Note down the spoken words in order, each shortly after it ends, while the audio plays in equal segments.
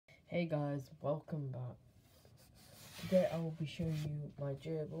Hey guys, welcome back. Today I will be showing you my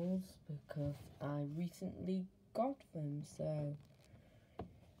gerbils because I recently got them, so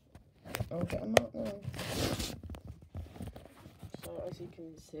I'll get them out now. So as you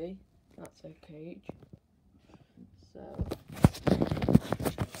can see, that's a cage. So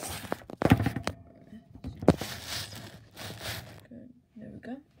good, there we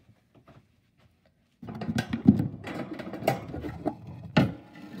go.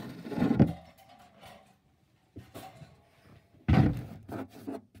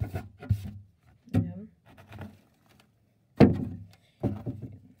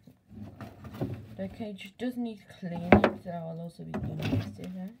 The cage does need cleaning, so I'll also be doing this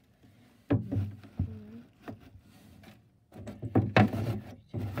today.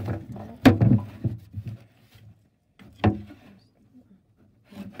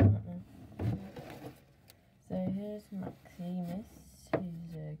 So here's Maximus,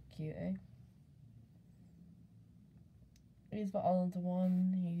 he's a cutie. He's the older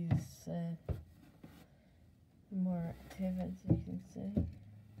one, he's more active, as you can see.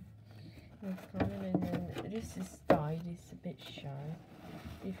 And then this is died, he's a bit shy.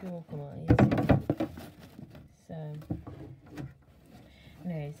 If you walk on my ears. So,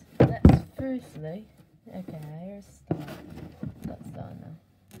 anyways, let's firstly, okay, here's start. Let's start now.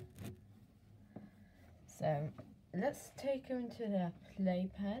 So, let's take her into the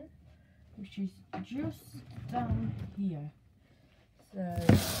playpen, which is just down here. So,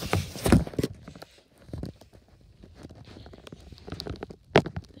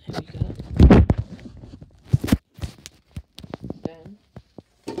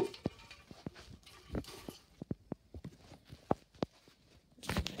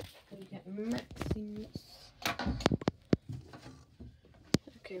 Maximus.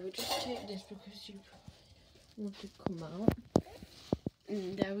 Okay, we'll just take this because you want to come out.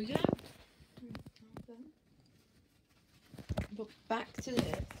 And there we go. But back to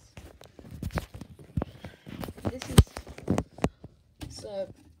this. This is so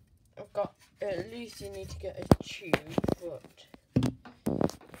I've got at least you need to get a tube, but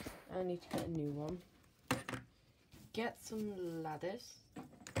I need to get a new one. Get some ladders.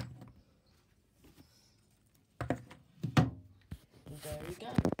 There we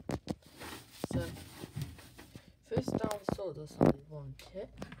go. So, first I'll sawdust I want it.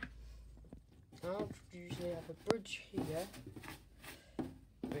 I'll usually have a bridge here,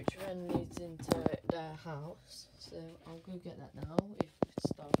 which then leads into their house. So I'll go get that now if it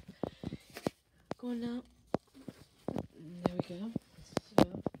stops. Go on now. There we go. So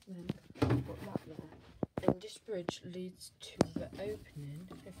then I'll put that there. And this bridge leads to the opening,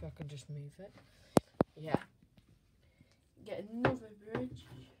 if I can just move it. Yeah. Get another bridge,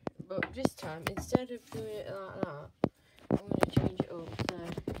 but this time instead of doing it like that, I'm going to change it up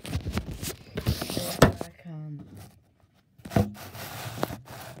so I can.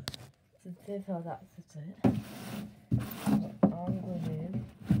 So this or that's it. What I'm going to do,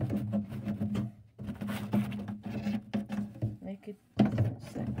 make a different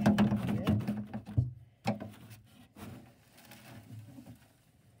section here,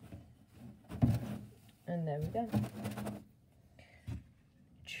 and there we go.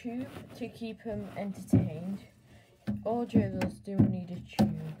 Tube to keep them entertained. All gerbils do need a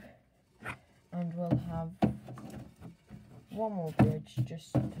tube, and we'll have one more bridge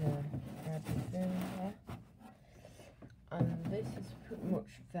just to add the food there. And this is pretty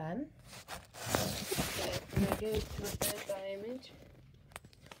much them. Okay, I'm going to go to a third image.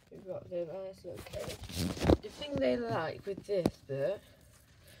 We've got their nice little cage. The thing they like with this bit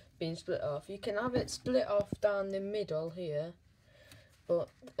being split off, you can have it split off down the middle here. But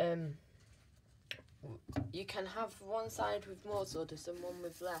you can have one side with more sawdust and one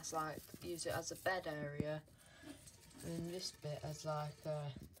with less, like use it as a bed area, and this bit as like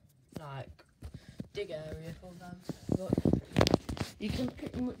a dig area for them. But you can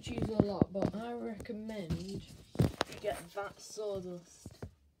pretty much use a lot, but I recommend you get that sawdust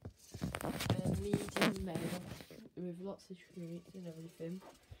medium made with lots of treats and everything,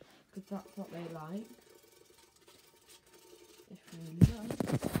 because that's what they like. If you know.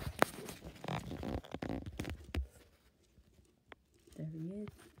 There he is.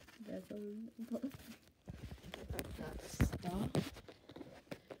 There's a little that's start.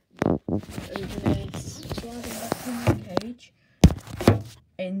 We're going to slide him back in the cage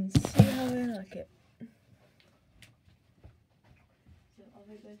and see how we like it. So are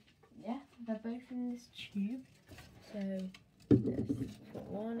they both? Yeah, they're both in this tube. So let's put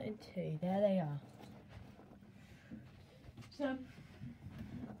 1 and 2. There they are. So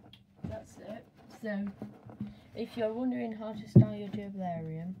that's it. So if you're wondering how to style your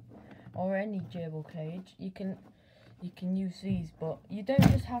gerbilarium or any gerbil cage, you can use these, but you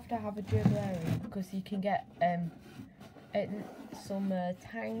don't just have to have a gerbilarium, because you can get some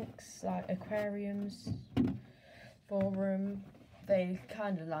tanks, like aquariums for them. They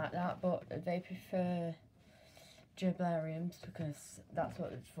kind of like that, but they prefer gerbilariums because that's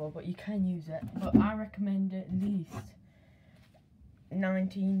what it's for, but you can use it. But I recommend at least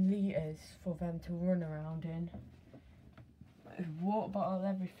 19 litres for them to run around in. Water bottle,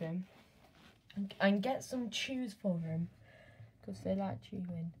 everything. And get some chews for them, because they like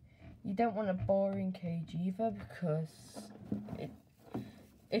chewing. You don't want a boring cage either, because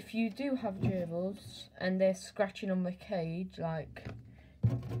if you do have gerbils and they're scratching on the cage like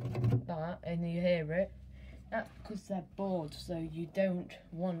that and you hear it, that's because they're bored, so you don't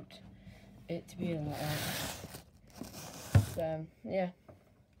want it to be like that. So yeah,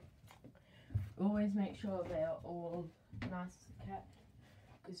 always make sure they are all nice and kept,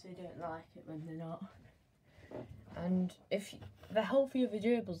 because they don't like it when they're not. And if the healthier the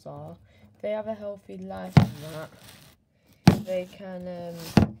gerbils are, they have a healthy life and that, they can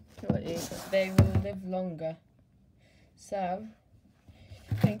they will live longer. So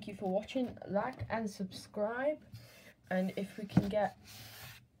thank you for watching. Like and subscribe, and if we can get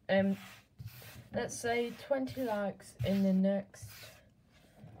let's say 20 likes in the next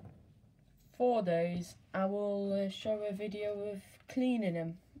 4 days, I will show a video of cleaning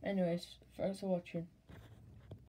them. Anyways, thanks for watching.